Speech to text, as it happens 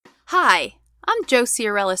Hi, I'm Josie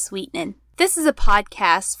Arella Sweetman. This is a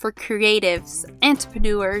podcast for creatives,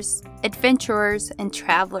 entrepreneurs, adventurers, and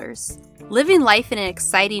travelers, living life in an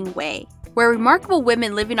exciting way, where remarkable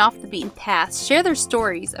women living off the beaten path share their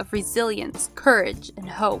stories of resilience, courage, and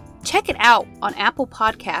hope. Check it out on Apple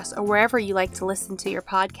Podcasts or wherever you like to listen to your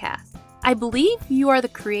podcast. I believe you are the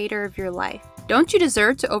creator of your life. Don't you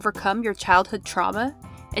deserve to overcome your childhood trauma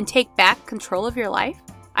and take back control of your life?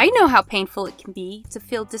 I know how painful it can be to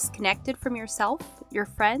feel disconnected from yourself, your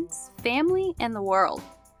friends, family, and the world.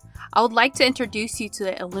 I would like to introduce you to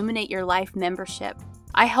the Illuminate Your Life membership.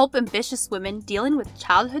 I help ambitious women dealing with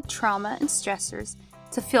childhood trauma and stressors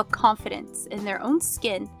to feel confidence in their own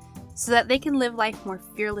skin so that they can live life more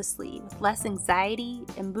fearlessly with less anxiety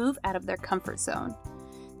and move out of their comfort zone,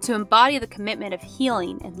 to embody the commitment of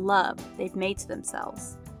healing and love they've made to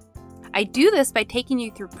themselves. I do this by taking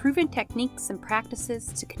you through proven techniques and practices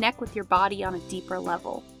to connect with your body on a deeper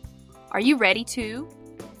level. Are you ready to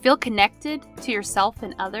feel connected to yourself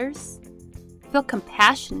and others? Feel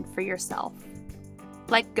compassion for yourself.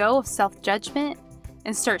 Let go of self-judgment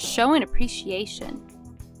and start showing appreciation.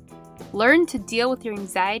 Learn to deal with your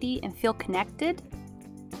anxiety and feel connected?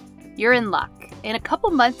 You're in luck. In a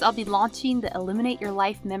couple months, I'll be launching the Illuminate Your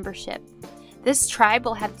Life membership. This tribe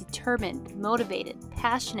will have determined, motivated,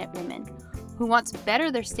 passionate women who want to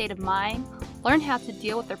better their state of mind, learn how to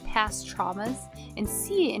deal with their past traumas, and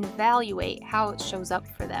see and evaluate how it shows up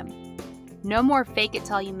for them. No more fake it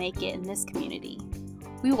till you make it in this community.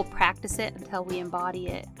 We will practice it until we embody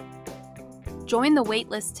it. Join the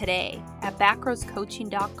waitlist today at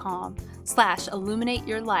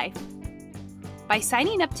backrosecoaching.com/illuminateyourlife. By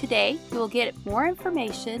signing up today, you will get more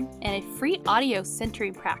information and a free audio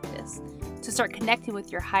centering practice to start connecting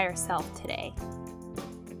with your higher self today.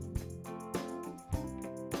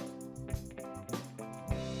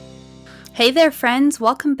 Hey there, friends.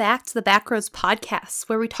 Welcome back to the Backroads Podcast,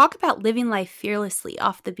 where we talk about living life fearlessly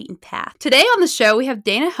off the beaten path. Today on the show, we have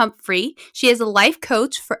Dana Humphrey. She is a life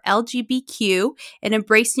coach for LGBTQ and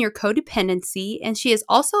embracing your codependency, and she is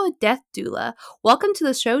also a death doula. Welcome to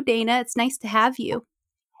the show, Dana. It's nice to have you.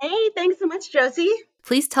 Hey, thanks so much, Josie.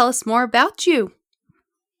 Please tell us more about you.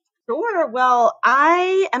 Sure. Well,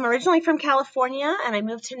 I am originally from California and I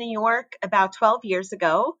moved to New York about 12 years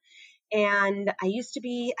ago. And I used to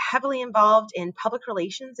be heavily involved in public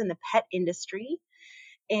relations in the pet industry.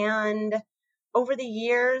 And over the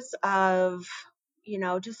years of,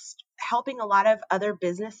 just helping a lot of other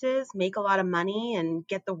businesses make a lot of money and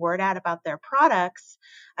get the word out about their products,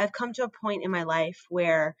 I've come to a point in my life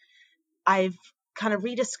where I've kind of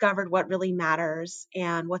rediscovered what really matters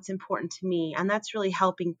and what's important to me. And that's really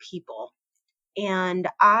helping people. And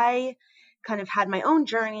I kind of had my own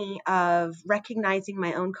journey of recognizing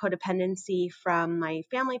my own codependency from my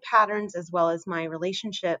family patterns as well as my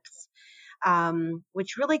relationships,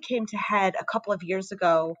 which really came to head a couple of years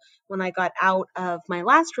ago when I got out of my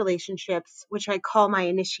last relationships, which I call my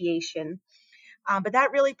initiation. But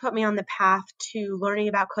that really put me on the path to learning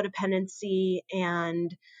about codependency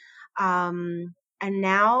and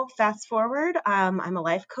now, fast forward, I'm a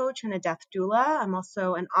life coach and a death doula. I'm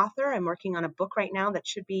also an author. I'm working on a book right now that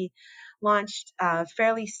should be launched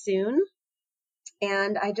fairly soon.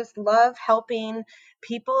 And I just love helping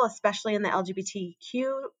people, especially in the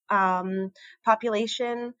LGBTQ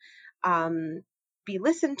population, be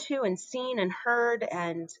listened to and seen and heard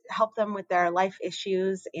and help them with their life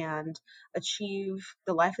issues and achieve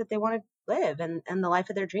the life that they want to live and the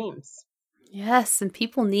life of their dreams. Yes, and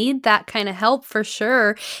people need that kind of help for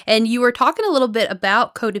sure. And you were talking a little bit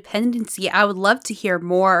about codependency. I would love to hear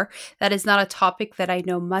more. That is not a topic that I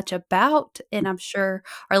know much about, and I'm sure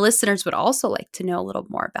our listeners would also like to know a little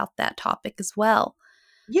more about that topic as well.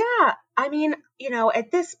 Yeah, I mean,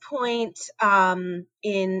 at this point in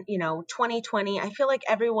 2020, I feel like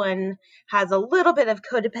everyone has a little bit of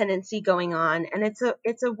codependency going on, and it's a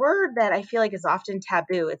word that I feel like is often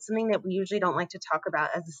taboo. It's something that we usually don't like to talk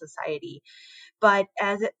about as a society. But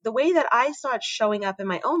the way that I saw it showing up in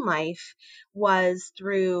my own life was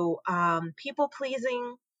through people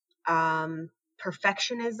pleasing,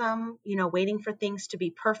 perfectionism, waiting for things to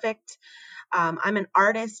be perfect. I'm an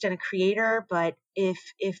artist and a creator, but if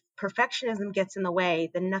perfectionism gets in the way,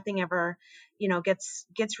 then nothing ever, gets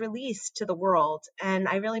released to the world. And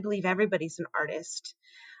I really believe everybody's an artist.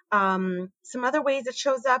 Some other ways it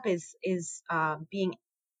shows up is being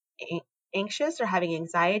anxious or having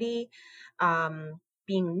anxiety,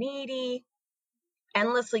 being needy,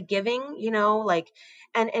 endlessly giving,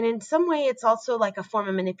 and in some way it's also like a form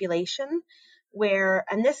of manipulation.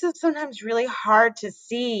 and this is sometimes really hard to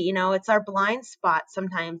see, it's our blind spot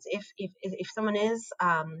sometimes. If someone is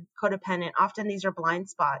codependent, often these are blind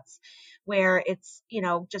spots where it's,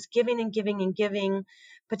 just giving and giving and giving,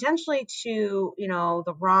 potentially to,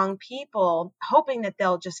 the wrong people, hoping that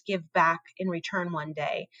they'll just give back in return one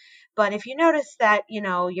day. But if you notice that,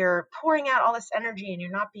 you're pouring out all this energy and you're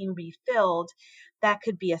not being refilled, that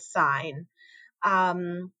could be a sign.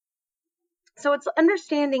 So it's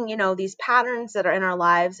understanding, these patterns that are in our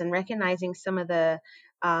lives and recognizing some of the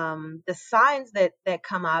signs that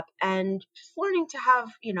come up, and just learning to have,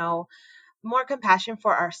 more compassion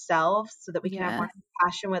for ourselves so that we can have Yeah. more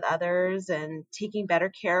compassion with others, and taking better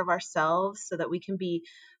care of ourselves so that we can be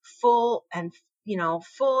full and,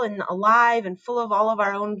 full and alive and full of all of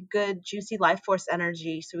our own good, juicy life force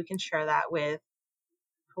energy, so we can share that with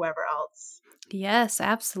whoever else. Yes,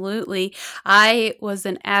 absolutely. I was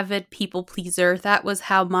an avid people pleaser. That was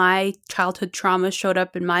how my childhood trauma showed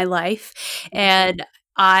up in my life. And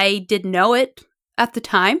I didn't know it at the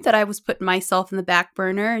time that I was putting myself in the back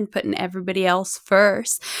burner and putting everybody else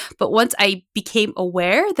first. But once I became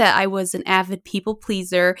aware that I was an avid people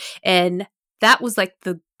pleaser, and that was like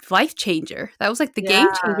the life changer. That was like the game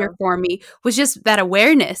Yeah. changer for me, was just that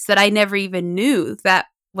awareness that I never even knew that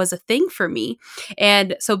was a thing for me.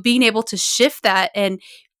 And so being able to shift that and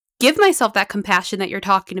give myself that compassion that you're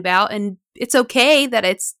talking about, and it's okay that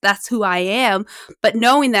that's who I am, but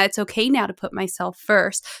knowing that it's okay now to put myself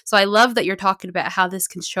first. So I love that you're talking about how this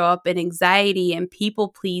can show up in anxiety and people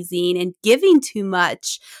pleasing and giving too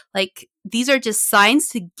much. Like, these are just signs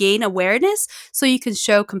to gain awareness so you can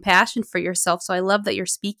show compassion for yourself. So I love that you're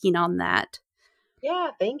speaking on that.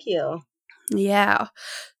 Yeah, thank you. Yeah.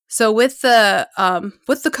 So with the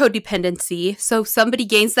codependency, so somebody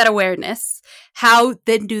gains that awareness, how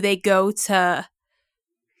then do they go to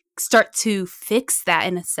start to fix that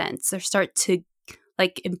in a sense, or start to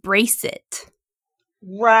like embrace it?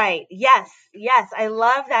 Right. Yes. Yes. I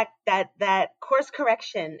love that course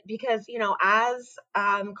correction, because, as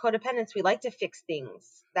codependents, we like to fix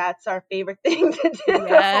things. That's our favorite thing to do.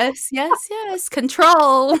 Yes, yes, yes.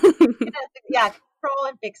 Control. Yeah, control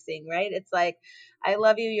and fixing, right? It's like, I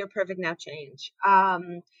love you, you're perfect, now change.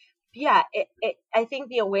 Yeah, I think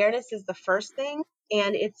the awareness is the first thing,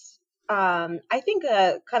 and it's I think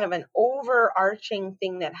a kind of an overarching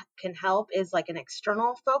thing that can help is like an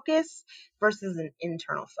external focus versus an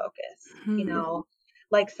internal focus. Hmm.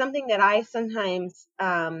 Like something that I sometimes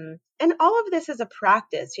and all of this is a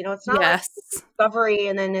practice. It's not like Yes. discovery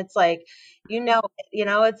and then it's like,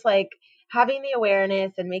 it's like having the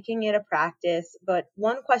awareness and making it a practice. But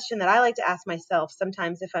one question that I like to ask myself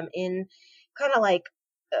sometimes if I'm in kind of like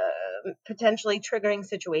potentially triggering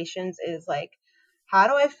situations is like, how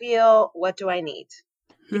do I feel? What do I need?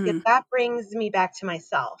 Because Hmm. that brings me back to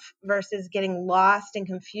myself versus getting lost and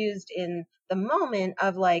confused in the moment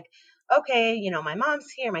of like, okay, my mom's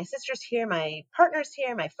here, my sister's here, my partner's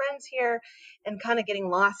here, my friend's here, and kind of getting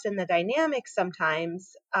lost in the dynamic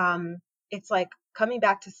sometimes. It's like coming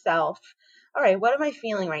back to self. All right, what am I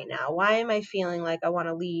feeling right now? Why am I feeling like I want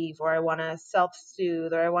to leave, or I want to self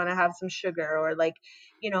soothe, or I want to have some sugar, or like,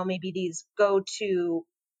 maybe these go to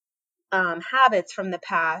habits from the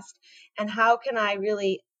past? And how can I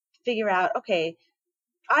really figure out, okay,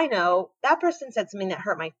 I know that person said something that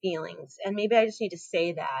hurt my feelings, and maybe I just need to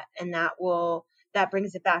say that, and that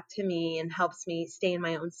brings it back to me and helps me stay in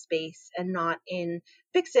my own space and not in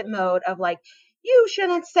fix it mode of like, you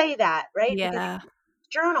shouldn't say that, right? Because Yeah.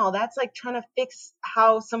 journal, that's like trying to fix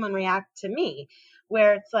how someone reacts to me,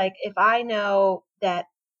 where it's like, if I know that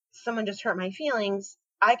someone just hurt my feelings,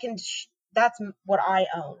 I can that's what I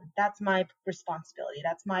own, that's my responsibility,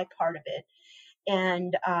 that's my part of it.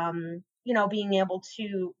 And being able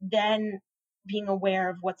to then being aware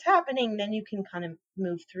of what's happening, then you can kind of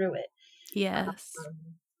move through it. Yes.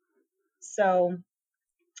 um, so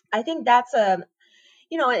I think that's and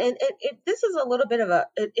this is a little bit of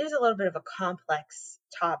a complex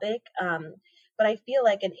topic. But I feel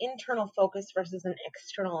like an internal focus versus an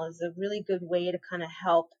external is a really good way to kind of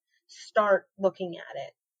help start looking at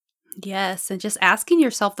it. Yes, and just asking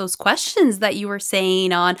yourself those questions that you were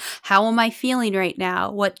saying on how am I feeling right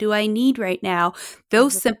now? What do I need right now?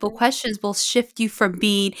 Those simple Mhm. questions will shift you from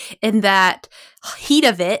being in that heat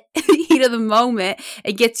of it, heat of the moment,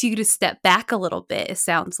 and gets you to step back a little bit, it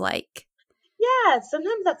sounds like. Yeah,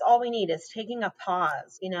 sometimes that's all we need is taking a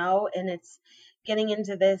pause, and it's getting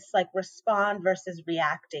into this like respond versus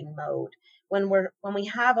reacting mode when we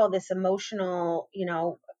have all this emotional,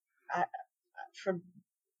 uh, for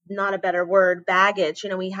not a better word, baggage.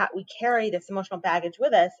 We carry this emotional baggage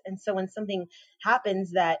with us, and so when something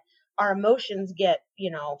happens that our emotions get,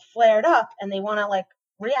 flared up and they want to like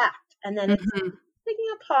react. And then it's Hmm. taking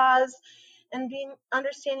a pause and being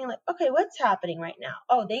understanding like, okay, what's happening right now?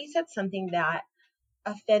 Oh, they said something that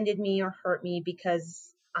offended me or hurt me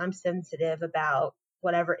because I'm sensitive about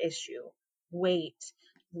whatever issue, weight,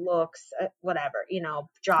 looks, whatever,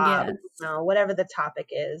 job, Yes. whatever the topic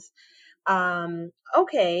is.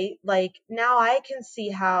 Okay, like now I can see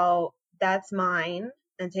how that's mine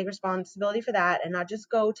and take responsibility for that and not just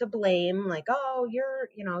go to blame like, oh, you're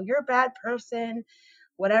a bad person,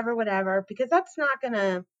 whatever, because that's not going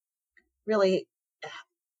to really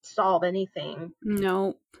solve anything.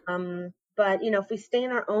 No. But if we stay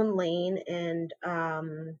in our own lane and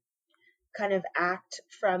kind of act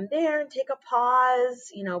from there and take a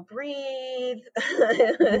pause, breathe,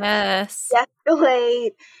 Yes.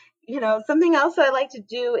 de-escalate. Something else I like to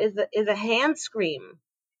do is a hand scream.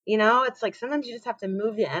 It's like sometimes you just have to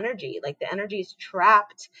move the energy. Like the energy is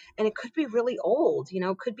trapped and it could be really old,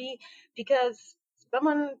 it could be because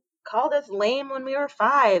someone called us lame when we were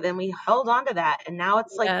 5 and we held on to that and now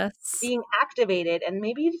it's like Yes. being activated and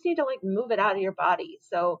maybe you just need to like move it out of your body.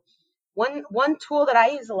 So one tool that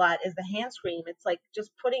I use a lot is the hand scream. It's like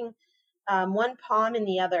just putting one palm in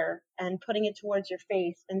the other and putting it towards your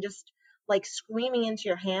face and just like screaming into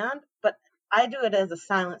your hand. But I do it as a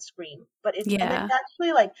silent scream. But and then Yeah. you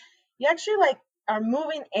actually like are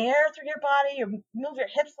moving air through your body. You move your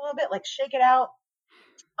hips a little bit, like shake it out.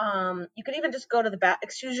 You could even just go to the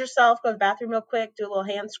excuse yourself, go to the bathroom real quick, do a little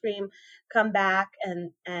hand scream, come back,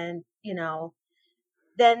 and then you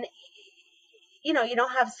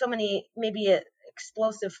don't have so many maybe a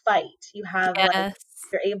explosive fight. You have like Yes.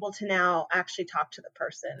 you're able to now actually talk to the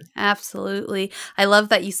person. Absolutely. I love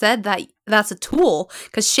that you said that that's a tool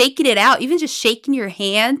because shaking it out, even just shaking your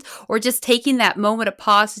hand or just taking that moment of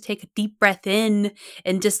pause to take a deep breath in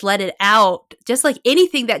and just let it out, just like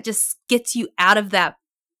anything that just gets you out of that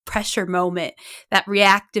pressure moment, that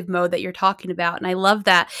reactive mode that you're talking about. And I love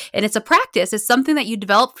that. And it's a practice. It's something that you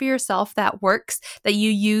develop for yourself that works, that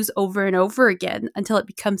you use over and over again until it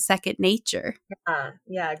becomes second nature.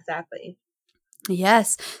 Yeah, exactly.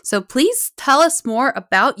 Yes. So please tell us more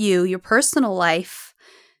about you, your personal life.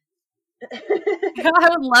 I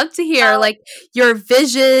would love to hear Well, like your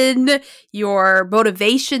vision, your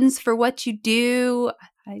motivations for what you do.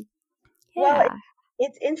 I, well, yeah.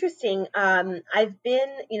 it's interesting. I've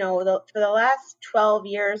been, for the last 12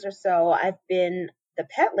 years or so, I've been the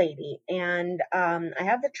pet lady, and I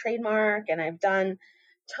have the trademark, and I've done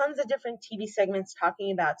tons of different TV segments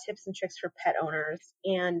talking about tips and tricks for pet owners.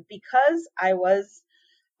 And because I was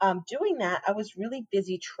doing that, I was really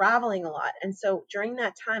busy traveling a lot. And so during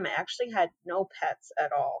that time, I actually had no pets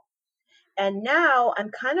at all. And now I'm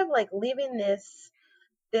kind of like leaving this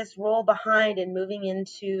role behind and moving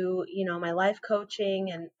into, my life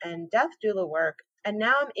coaching and death doula work. And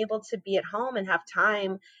now I'm able to be at home and have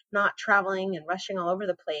time, not traveling and rushing all over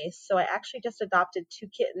the place. So I actually just adopted 2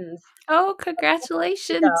 kittens Oh,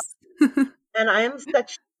 ago. congratulations. And I am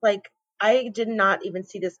such like I did not even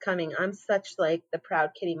see this coming. I'm such like the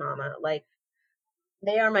proud kitty mama. Like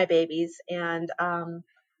they are my babies, and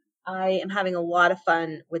I am having a lot of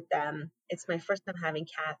fun with them. It's my first time having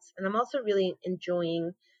cats, and I'm also really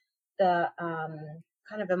enjoying the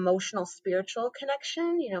kind of emotional, spiritual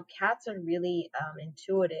connection. Cats are really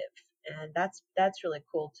intuitive, and that's really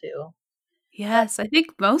cool too. But Yes, I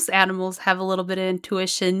think most animals have a little bit of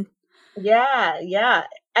intuition. yeah, yeah.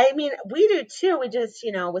 I mean, we do too. We just,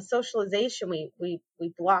 with socialization, we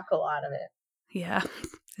block a lot of it. Yeah.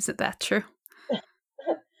 Isn't that true?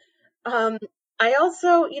 Um, I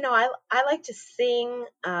also, I like to sing.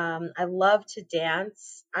 I love to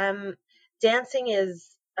dance. Dancing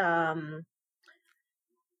is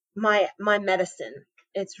my medicine.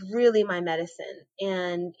 It's really my medicine.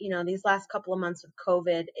 And these last couple of months of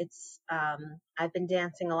COVID, it's I've been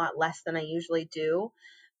dancing a lot less than I usually do.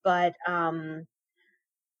 But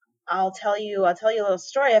I'll tell you a little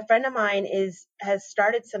story. A friend of mine has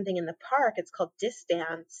started something in the park. It's called Disc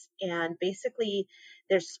Dance, and basically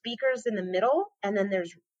there's speakers in the middle, and then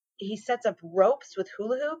he sets up ropes with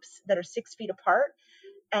hula hoops that are 6 feet apart,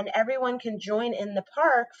 and everyone can join in the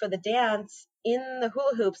park for the dance in the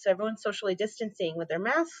hula hoops. So everyone's socially distancing with their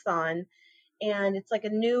masks on, and it's like a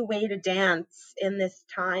new way to dance in this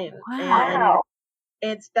time. And Wow.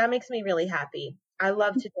 that makes me really happy. I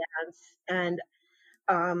love to dance, and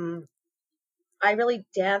um, I really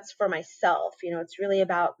dance for myself. It's really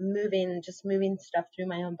about just moving stuff through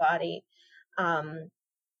my own body. Um,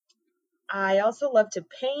 I also love to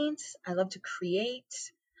paint. I love to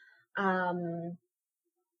create. Um,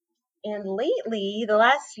 And lately, the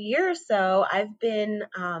last year or so, I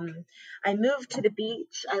moved to the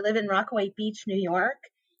beach. I live in Rockaway Beach, New York,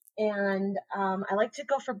 and I like to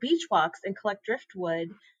go for beach walks and collect driftwood,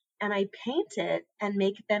 and I paint it and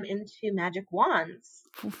make them into magic wands.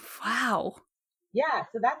 Wow. Yeah,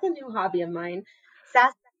 so that's a new hobby of mine.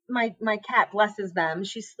 Sass, my cat, blesses them.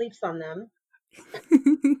 She sleeps on them,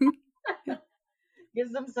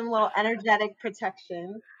 gives them some little energetic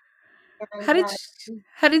protection. How And did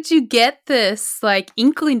how did you get this like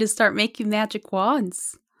inkling to start making magic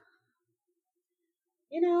wands?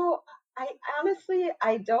 you know, I honestly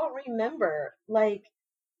I don't remember. Like,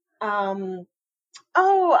 um,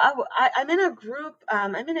 oh, I'm in a group.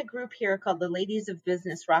 I'm in a group here called the Ladies of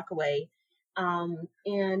Business Rockaway,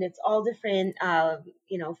 and it's all different,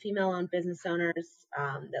 female-owned business owners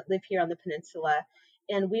that live here on the peninsula.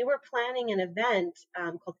 And we were planning an event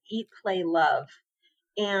called Eat, Play, Love,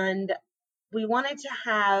 and we wanted to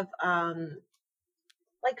have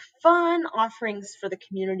like fun offerings for the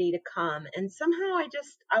community to come. And somehow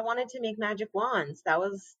I wanted to make magic wands. That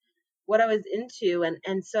was what I was into.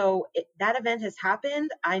 And so that event has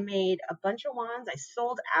happened. I made a bunch of wands. I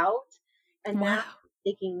sold out, and now Wow. I'm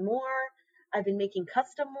making more. I've been making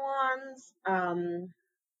custom wands.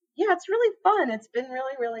 Yeah, it's really fun. It's been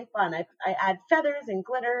really, really fun. I add feathers and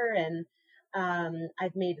glitter, and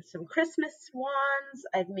I've made some Christmas wands.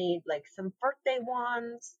 I've made like some birthday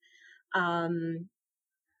wands. Um,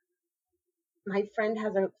 my friend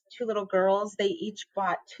has two little girls. They each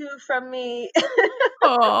bought two from me,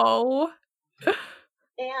 Oh.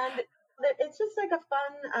 and it's just like a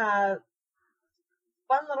fun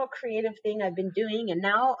little creative thing I've been doing. And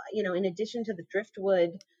now, in addition to the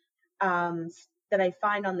driftwood um, that I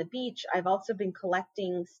find on the beach, I've also been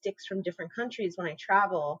collecting sticks from different countries when I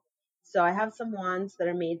travel. So I have some wands that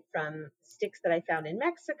are made from sticks that I found in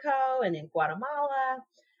Mexico and in Guatemala.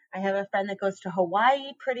 I have a friend that goes to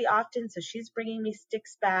Hawaii pretty often, so she's bringing me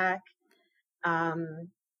sticks back. Um,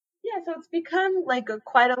 yeah, so it's become like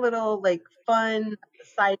quite a little like fun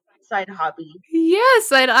side hobby.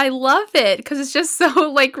 Yes, and I love it because it's just so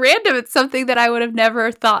like random. It's something that I would have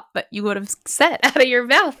never thought that you would have said out of your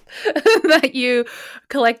mouth that you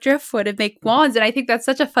collect driftwood and make wands. And I think that's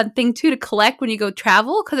such a fun thing too to collect when you go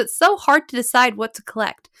travel because it's so hard to decide what to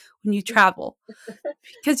collect when you travel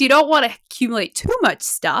because you don't want to accumulate too much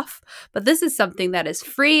stuff. But this is something that is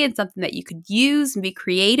free and something that you could use and be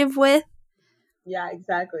creative with. Yeah,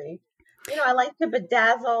 exactly. I like to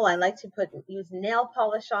bedazzle. I like to use nail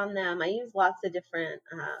polish on them. I use lots of different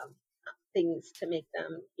things to make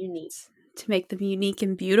them unique. To make them unique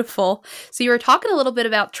and beautiful. So, you were talking a little bit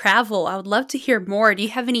about travel. I would love to hear more. Do you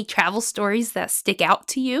have any travel stories that stick out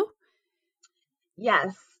to you?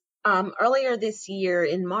 Yes. Earlier this year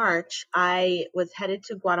in March, I was headed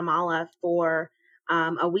to Guatemala for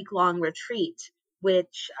a week-long retreat,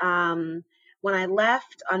 which when I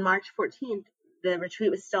left on March 14th, the retreat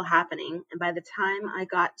was still happening. And by the time I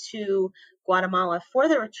got to Guatemala for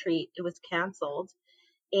the retreat, it was canceled.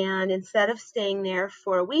 And instead of staying there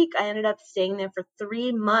for a week, I ended up staying there for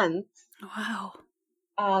 3 months. Wow.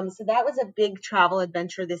 So that was a big travel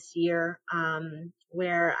adventure this year,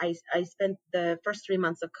 where I spent the first 3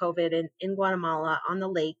 months of COVID in Guatemala on the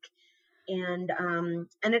lake, and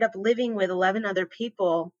ended up living with 11 other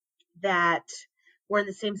people that were in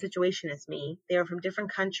the same situation as me. They were from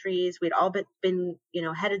different countries. We'd all been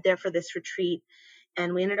headed there for this retreat,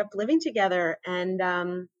 and we ended up living together. And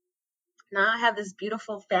now I have this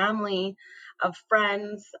beautiful family of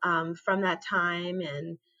friends from that time.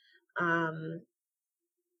 And um,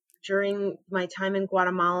 during my time in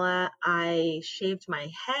Guatemala, I shaved my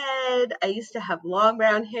head. I used to have long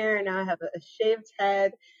brown hair, now I have a shaved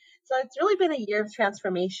head. So it's really been a year of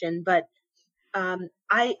transformation. But I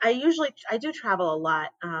do travel a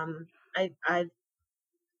lot. I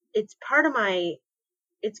it's part of my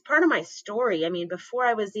story. I mean, before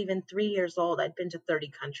I was even 3 years old, I'd been to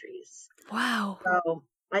 30 countries. Wow. So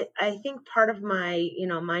I think part of my,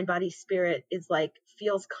 mind, body, spirit is like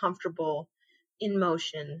feels comfortable in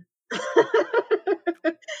motion.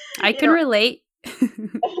 I you can know, relate.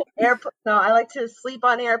 no, I like to sleep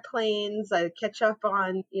on airplanes. I catch up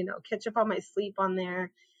on my sleep on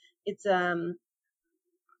there. It's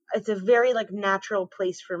it's a very like natural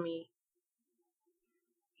place for me.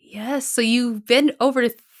 Yes. So, you've been over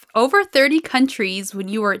 30 countries when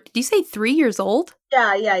you were, did you say 3 years old?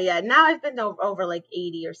 Yeah. Now I've been over like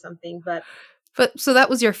 80 or something, but But so that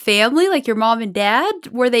was your family, like your mom and dad?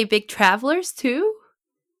 Were they big travelers too?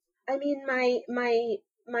 I mean,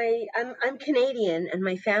 I'm Canadian and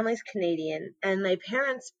my family's Canadian, and my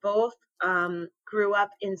parents both grew up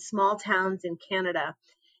in small towns in Canada.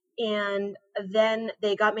 And then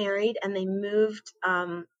they got married and they moved.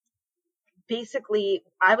 Basically,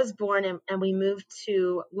 I was born and we moved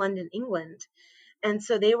to London, England. And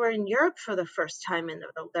so they were in Europe for the first time in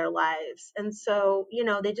their lives. And so,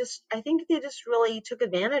 I think they just really took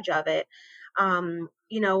advantage of it.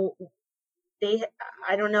 You know,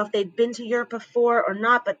 I don't know if they'd been to Europe before or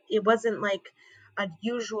not, but it wasn't like a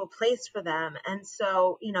usual place for them. And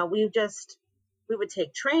so, we would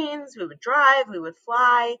take trains, we would drive, we would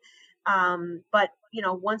fly. But,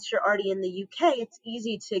 once you're already in the UK, it's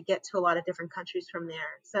easy to get to a lot of different countries from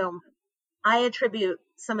there. So I attribute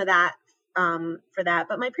some of that for that.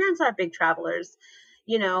 But my parents are big travelers,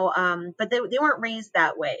 but they weren't raised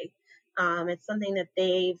that way. It's something that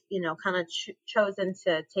they've, kind of chosen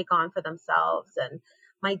to take on for themselves. And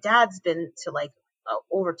my dad's been to like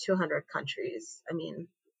over 200 countries. I mean,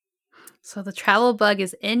 So the travel bug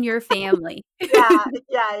is in your family.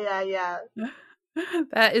 yeah, yeah.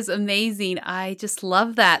 That is amazing. I just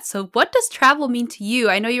love that. So what does travel mean to you?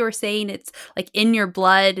 I know you were saying it's like in your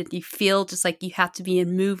blood and you feel just like you have to be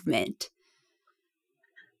in movement.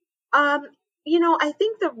 Um, I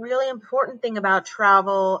think the really important thing about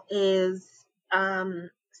travel is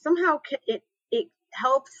somehow it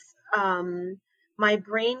helps my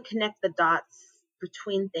brain connect the dots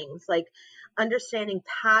between things, like understanding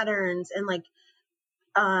patterns and like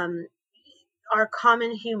um, our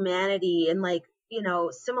common humanity and like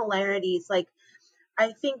similarities. Like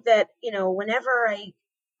I think that whenever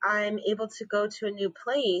I'm able to go to a new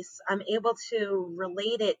place, I'm able to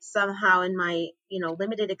relate it somehow in my,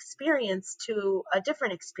 limited experience to a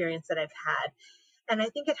different experience that I've had. And I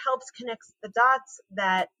think it helps connect the dots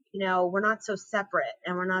that, we're not so separate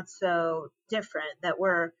and we're not so different, that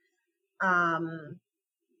we're, um,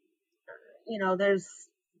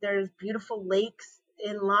 there's beautiful lakes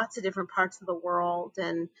in lots of different parts of the world.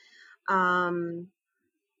 And, um,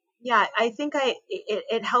 yeah, I think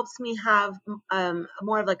it helps me have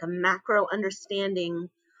more of like a macro understanding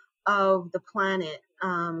of the planet.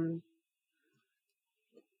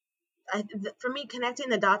 For me, connecting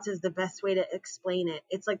the dots is the best way to explain it.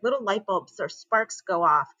 It's like little light bulbs or sparks go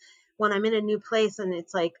off when I'm in a new place, and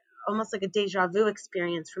it's like almost like a deja vu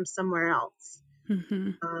experience from somewhere else.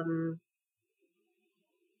 Mm-hmm. Um,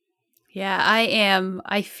 Yeah, I am.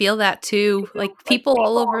 I feel that too. Like people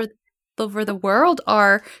all over the world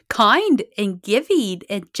are kind and giving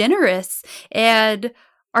and generous and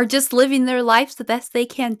are just living their lives the best they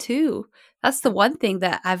can too. That's the one thing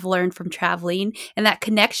that I've learned from traveling, and that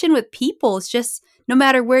connection with people is just no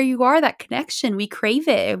matter where you are, that connection, we crave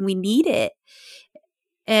it and we need it.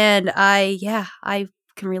 And I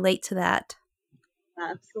can relate to that.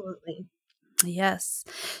 Absolutely. Yes.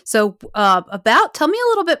 So, tell me a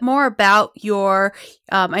little bit more about your.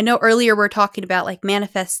 I know earlier we are talking about like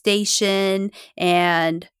manifestation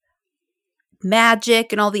and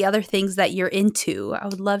magic and all the other things that you're into. I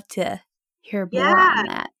would love to hear more Yeah, on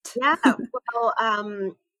that. yeah.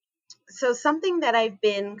 Well, so something that I've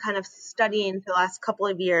been kind of studying for the last couple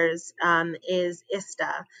of years is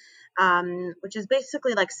ISTA, which is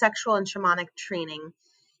basically like sexual and shamanic training.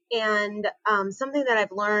 And something that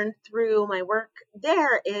I've learned through my work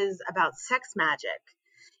there is about sex magic.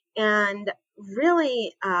 And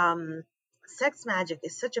really, sex magic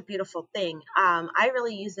is such a beautiful thing. I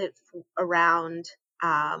really use it around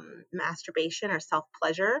masturbation or self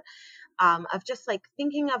pleasure, of just like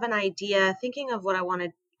thinking of an idea, thinking of what I want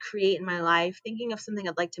to create in my life, thinking of something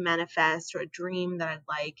I'd like to manifest or a dream that I'd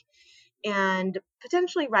like, and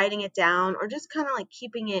potentially writing it down or just kind of like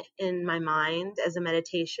keeping it in my mind as a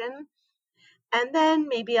meditation. And then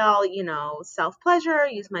maybe I'll, self pleasure,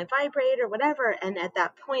 use my vibrator, whatever. And at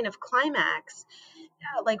that point of climax,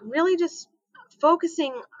 like really just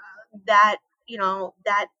focusing that,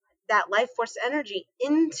 that life force energy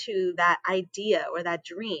into that idea or that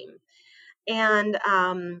dream. And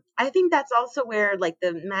I think that's also where like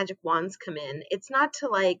the magic wands come in. It's not to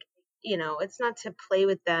like, it's not to play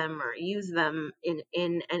with them or use them in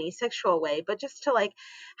any sexual way, but just to like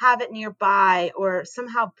have it nearby or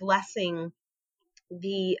somehow blessing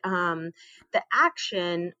the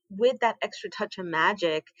action with that extra touch of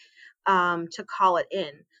magic, to call it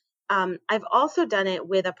in. I've also done it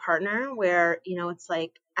with a partner where, it's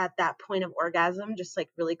like at that point of orgasm, just like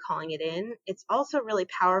really calling it in. It's also really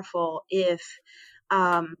powerful if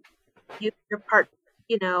your partner,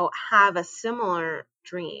 have a similar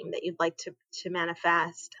dream that you'd like to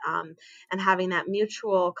manifest, and having that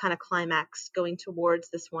mutual kind of climax going towards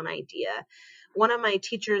this one idea. One of my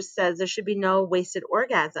teachers says there should be no wasted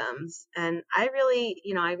orgasms, and I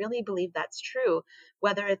really believe that's true.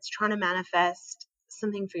 Whether it's trying to manifest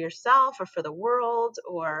something for yourself or for the world,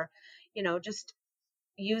 or just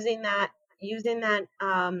using that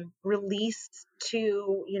release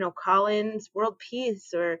to, Collins world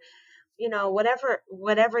peace, or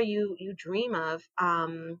whatever you dream of.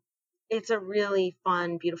 It's a really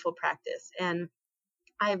fun, beautiful practice, and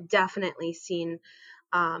I've definitely seen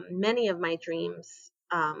many of my dreams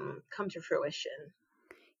come to fruition.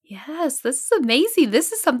 Yes, this is amazing.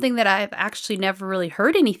 This is something that I've actually never really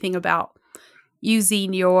heard anything about,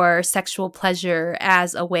 using your sexual pleasure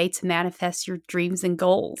as a way to manifest your dreams and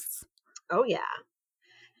goals. Oh yeah.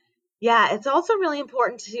 Yeah, it's also really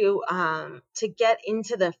important to get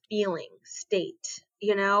into the feeling state.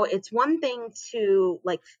 It's one thing to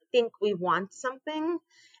like think we want something,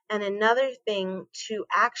 and another thing to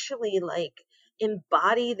actually like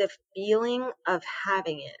embody the feeling of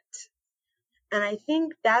having it. And I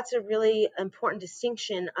think that's a really important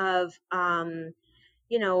distinction of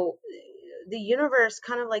you know, the universe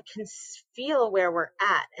kind of like can feel where we're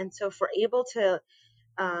at. And so if we're able to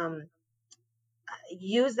um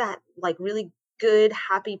use that like really good,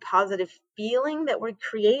 happy, positive feeling that we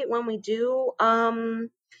create when we do, when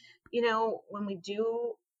we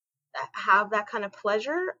do have that kind of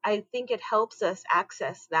pleasure, I think it helps us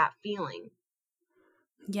access that feeling.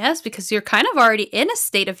 Yes, because you're kind of already in a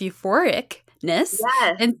state of euphoricness.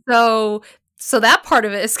 Yes, And so that part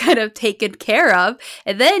of it is kind of taken care of.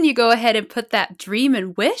 And then you go ahead and put that dream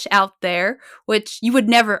and wish out there, which you would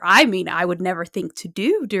never, I mean, I would never think to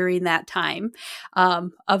do during that time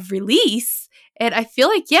of release. And I feel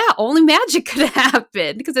like, yeah, only magic could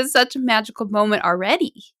happen because it's such a magical moment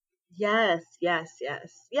already. yes, yes,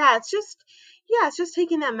 yes. Yeah, it's just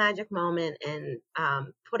taking that magic moment and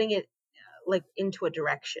putting it like into a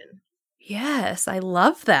direction. Yes, I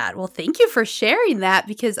love that. Well, thank you for sharing that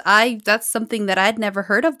because I that's something that I'd never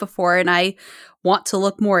heard of before and I want to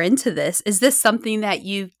look more into this. Is this something that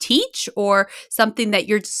you teach or something that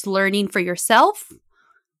you're just learning for yourself?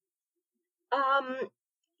 Um,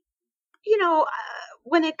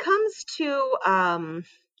 when it comes to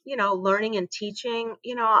learning and teaching,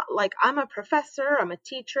 like I'm a professor, I'm a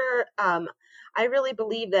teacher. I really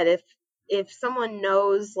believe that if someone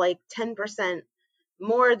knows like 10%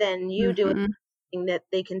 more than you do, Mhm. that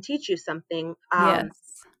they can teach you something.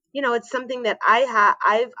 Yes. It's something that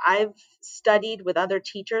I've studied with other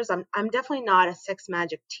teachers. I'm definitely not a sex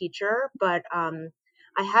magic teacher, but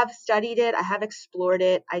I have studied it, I have explored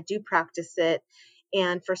it, I do practice it.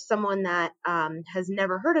 And for someone that has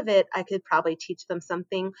never heard of it, I could probably teach them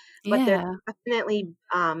something. But there's Yeah. definitely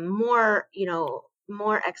more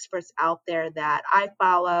experts out there that I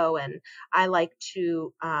follow and I like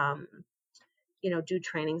to do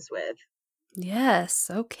trainings with. Yes.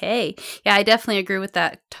 Okay. Yeah, I definitely agree with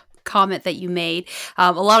that comment that you made.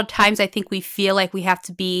 A lot of times, I think we feel like we have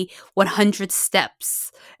to be 100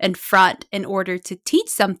 steps in front in order to teach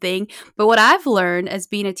something. But what I've learned as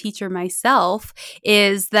being a teacher myself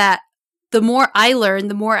is that the more I learn,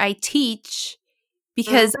 the more I teach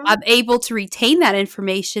because Hmm. I'm able to retain that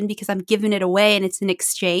information because I'm giving it away and it's an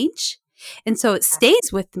exchange. And so it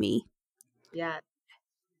stays with me. Yeah.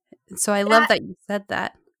 And so I love That that you said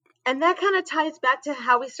that. and that kind of ties back to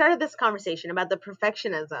how we started this conversation about the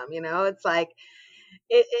perfectionism. It's like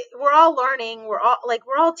we're all learning, we're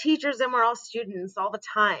all teachers and we're all students all the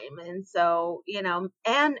time. And so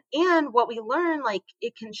and what we learn, like,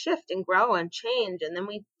 it can shift and grow and change, and then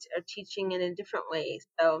we are teaching it in different ways.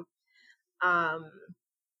 So um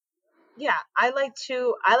yeah, I like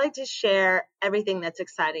to share everything that's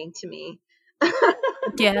exciting to me.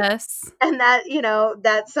 Yes. And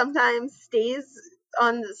that sometimes stays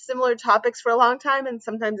on similar topics for a long time, and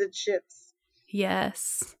sometimes it shifts.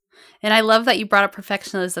 Yes. And I love that you brought up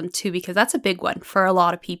perfectionism too, because that's a big one for a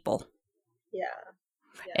lot of people. Yeah,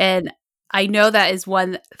 yeah. And I know that is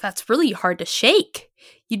one that's really hard to shake.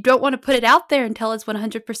 You don't want to put it out there until it's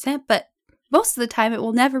 100%, but most of the time it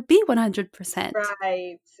will never be 100%.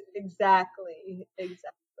 Right, exactly,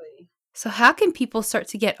 exactly. So, how can people start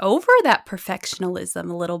to get over that perfectionism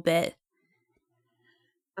a little bit?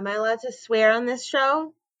 Am I allowed to swear on this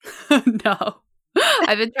show? No.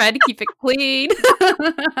 I've been trying to keep it clean.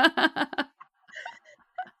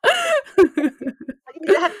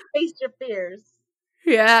 You have to face your fears.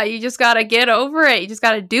 Yeah, you just got to get over it. You just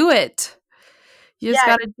got to do it. You just Yeah,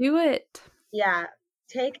 got to do it. yeah.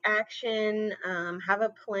 Take action. Have a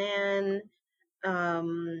plan.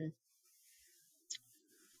 Um,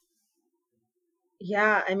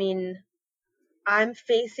 yeah, I mean, I'm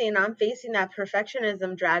facing that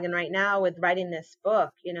perfectionism dragon right now with writing this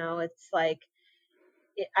book. It's like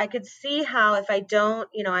I could see how if I don't,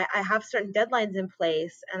 I have certain deadlines in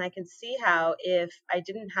place, and I can see how if I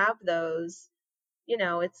didn't have those,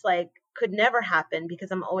 it's like could never happen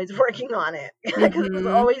because I'm always working on it. Because there's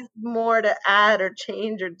Mm-hmm. always more to add or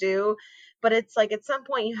change or do. But it's like at some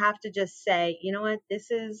point you have to just say, you know what,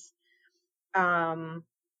 this is my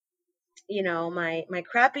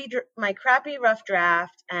crappy rough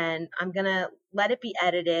draft, and I'm gonna let it be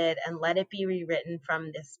edited and let it be rewritten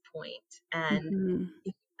from this point. And Mm-hmm.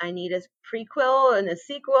 if I need a prequel and a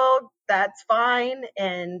sequel, that's fine.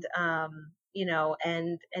 And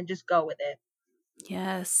and just go with it.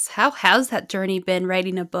 Yes. How has that journey been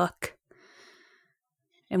writing a book?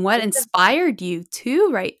 And what It's a inspired you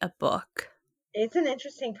to write a book? it's an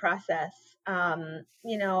interesting process. I'm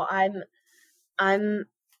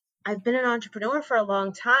I've been an entrepreneur for a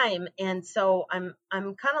long time, and so I'm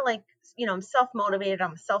kind of like, I'm self-motivated.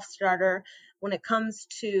 I'm a self-starter when it comes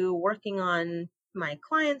to working on my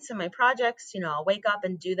clients and my projects. I'll wake up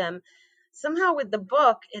and do them. Somehow with the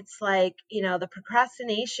book, it's like, the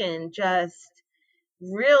procrastination just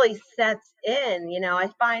really sets in. I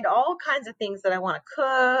find all kinds of things that I want to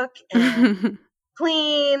cook and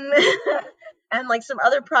clean and like some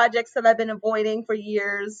other projects that I've been avoiding for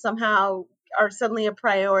years somehow are suddenly a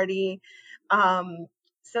priority.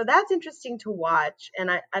 So that's interesting to watch. And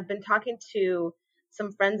I've been talking to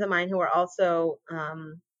some friends of mine who are also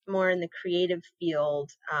more in the creative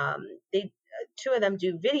field. They Two of them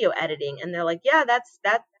do video editing, and they're like, yeah,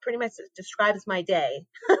 that pretty much describes my day.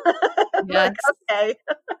 I'm like, Yes. okay.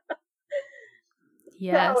 So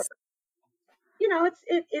Yes.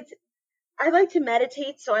 it's I like to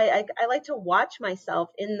meditate, so I like to watch myself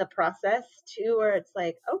in the process too, where it's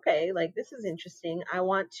like, okay, like this is interesting. I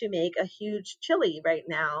want to make a huge chili right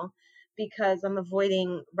now because I'm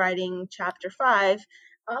avoiding writing chapter 5.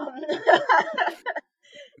 Um,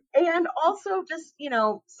 and also just,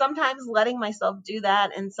 sometimes letting myself do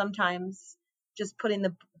that, and sometimes just putting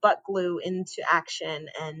the butt glue into action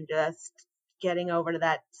and just getting over to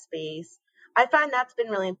that space. I find that's been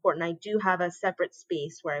really important. I do have a separate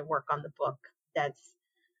space where I work on the book that's,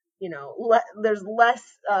 there's less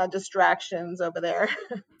distractions over there.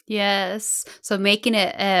 Yes. So making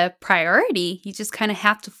it a priority, you just kind of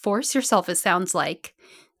have to force yourself, it sounds like,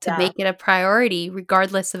 to Yeah. make it a priority,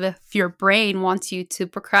 regardless of if your brain wants you to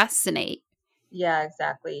procrastinate, Yeah,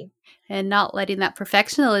 exactly. and not letting that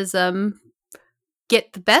perfectionism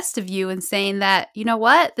get the best of you and saying that, you know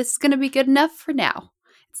what, this is going to be good enough for now.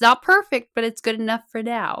 It's not perfect, but it's good enough for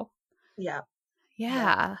now. Yeah. Yeah.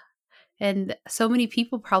 Yeah. And so many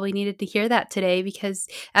people probably needed to hear that today because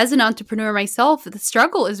as an entrepreneur myself, the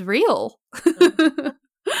struggle is real. Mm.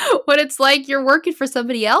 When it's like you're working for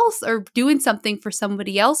somebody else or doing something for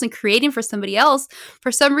somebody else and creating for somebody else,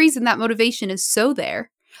 for some reason that motivation is so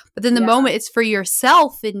there. But then the Yeah. moment it's for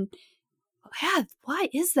yourself, and yeah, why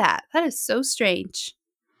is that? That is so strange.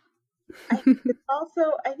 I think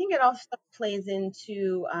it also plays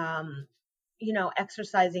into,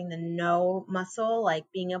 exercising the no muscle, like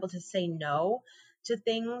being able to say no to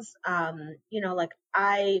things.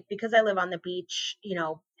 Like because I live on the beach,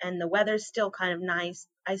 and the weather's still kind of nice,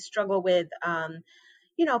 I struggle with,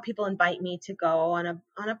 people invite me to go on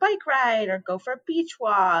a bike ride or go for a beach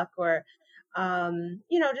walk or,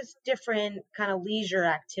 just different kind of leisure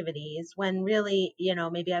activities when really,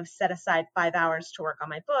 maybe I've set aside 5 hours to work on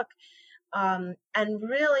my book. And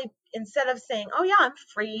really, instead of saying, oh yeah, I'm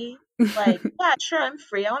free, like, yeah, sure, I'm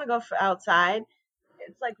free, I want to go outside.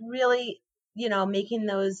 It's like really, making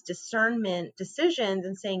those discernment decisions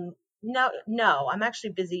and saying, no, no, I'm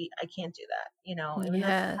actually busy, I can't do that, even though it's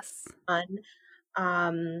Yes. fun.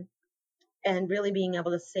 um, and really being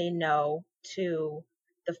able to say no to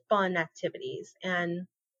the fun activities. And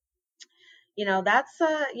that's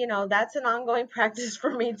an ongoing practice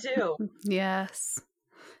for me too. Yes.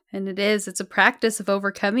 And it's a practice of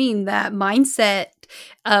overcoming that mindset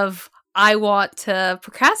of I want to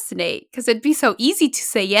procrastinate, because it'd be so easy to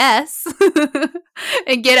say yes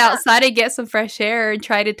and get Yeah. outside and get some fresh air and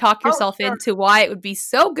try to talk Oh, yourself sure. into why it would be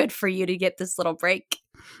so good for you to get this little break.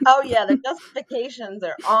 Oh yeah, the justifications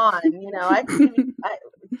are on. I can give you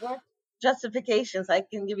if you want justifications. I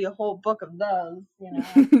can give you a whole book of those.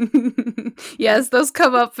 Yes, those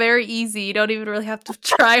come up very easy. You don't even really have to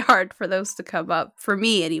try hard for those to come up, for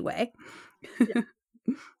me anyway.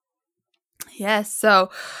 Yes. So,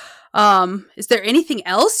 is there anything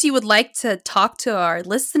else you would like to talk to our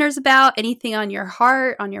listeners about? Anything on your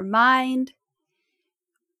heart, on your mind?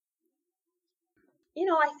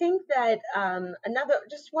 I think that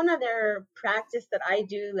one other practice that I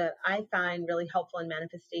do that I find really helpful in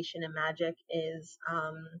manifestation and magic is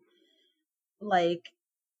like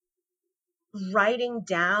writing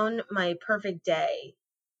down my perfect day.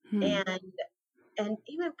 Hmm. And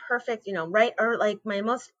even perfect, right, or like my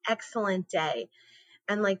most excellent day.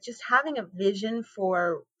 and like just having a vision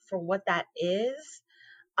for what that is,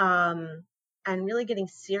 and really getting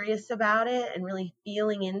serious about it and really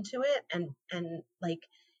feeling into it, and like,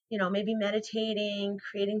 maybe meditating,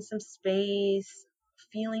 creating some space,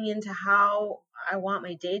 feeling into how I want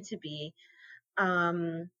my day to be.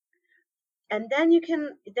 And then you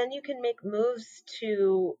can make moves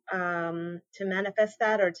to manifest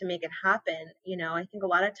that, or to make it happen. I think a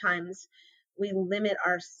lot of times we limit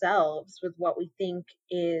ourselves with what we think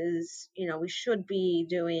is, we should be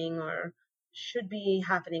doing or should be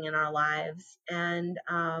happening in our lives. And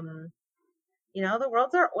the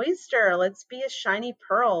world's our oyster. Let's be a shiny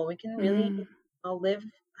pearl. We can really live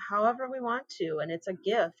however we want to, and it's a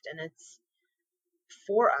gift, and it's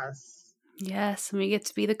for us. Yes, and we get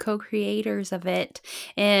to be the co-creators of it.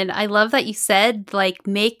 And I love that you said, like,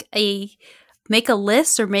 make a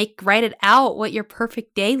list, or write it out what your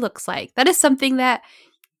perfect day looks like. That is something that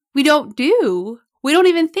we don't do. We don't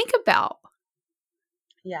even think about.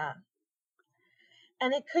 Yeah.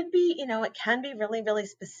 And it could be, it can be really, really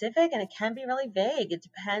specific, and it can be really vague. It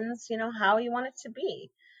depends, how you want it to be.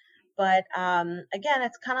 But again,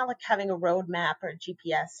 it's kind of like having a roadmap or a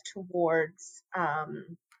GPS towards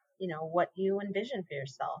what you envision for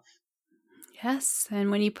yourself. Yes.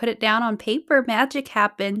 And when you put it down on paper, magic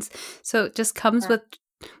happens. So it just comes with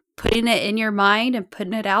putting it in your mind and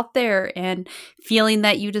putting it out there and feeling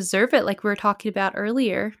that you deserve it, like we were talking about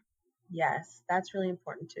earlier. Yes, that's really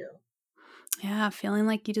important too. Yeah, feeling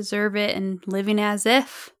like you deserve it and living as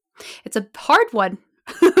if. It's a hard one,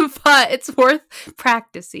 but it's worth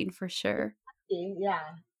practicing for sure.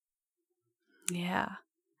 Yeah. Yeah.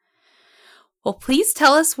 Well, please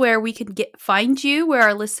tell us where we can find you, where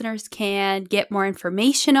our listeners can get more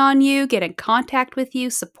information on you, get in contact with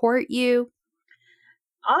you, support you.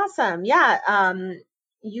 Awesome. Yeah.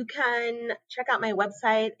 You can check out my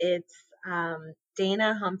website. It's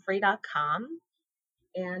danahumphrey.com.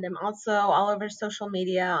 And I'm also all over social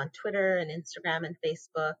media on Twitter and Instagram and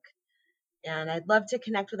Facebook. And I'd love to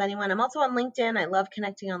connect with anyone. I'm also on LinkedIn. I love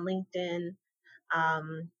connecting on LinkedIn.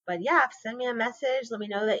 But yeah, send me a message. Let me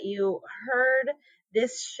know that you heard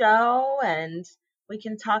this show, and we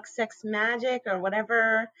can talk sex magic or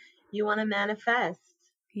whatever you want to manifest.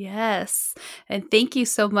 Yes. And thank you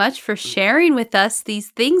so much for sharing with us these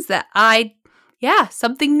things that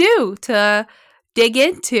something new to dig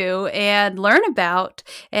into and learn about.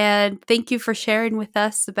 And thank you for sharing with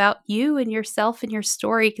us about you and yourself and your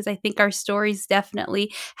story, because I think our stories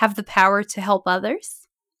definitely have the power to help others.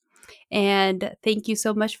 And thank you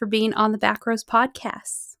so much for being on the Backrows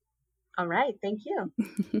Podcast. All right. Thank you.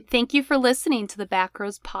 Thank you for listening to the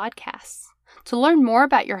Backrows Podcast. To learn more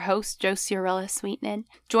about your host, Josie Aurelius Sweetnin,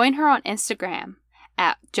 join her on Instagram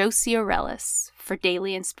at Josie Aurelius for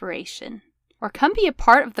daily inspiration. Or come be a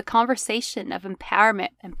part of the conversation of empowerment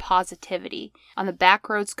and positivity on the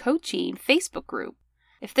Backroads Coaching Facebook group.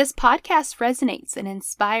 If this podcast resonates and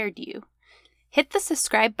inspired you, hit the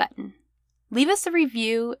subscribe button. Leave us a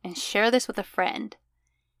review and share this with a friend.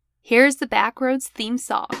 Here's the Backroads theme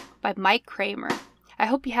song by Mike Kramer. I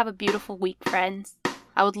hope you have a beautiful week, friends.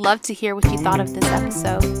 I would love to hear what you thought of this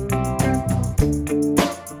episode.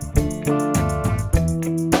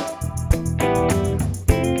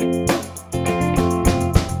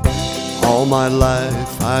 All my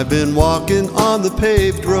life I've been walking on the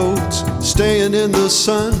paved roads, staying in the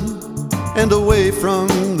sun and away from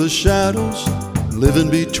the shadows, living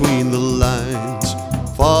between the lines,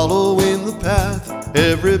 following the path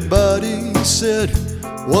everybody said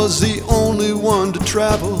was the only one to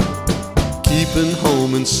travel, keeping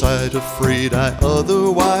home in sight, afraid I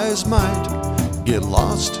otherwise might get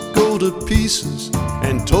lost, go to pieces,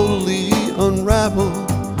 and totally unravel,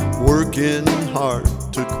 working hard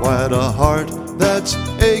to quiet a heart that's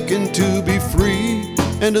aching to be free,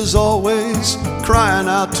 and is always crying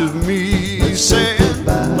out to me, saying,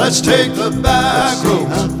 let's take the back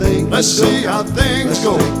roads, let's see how things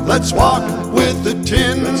go, let's walk with the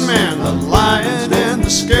Tin Man, the Lion, and the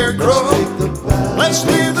Scarecrow, let's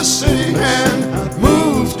leave the city and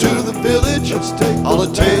move to the village, all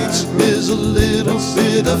it takes is a little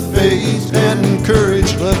bit of faith and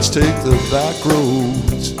courage, let's take the back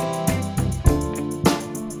roads.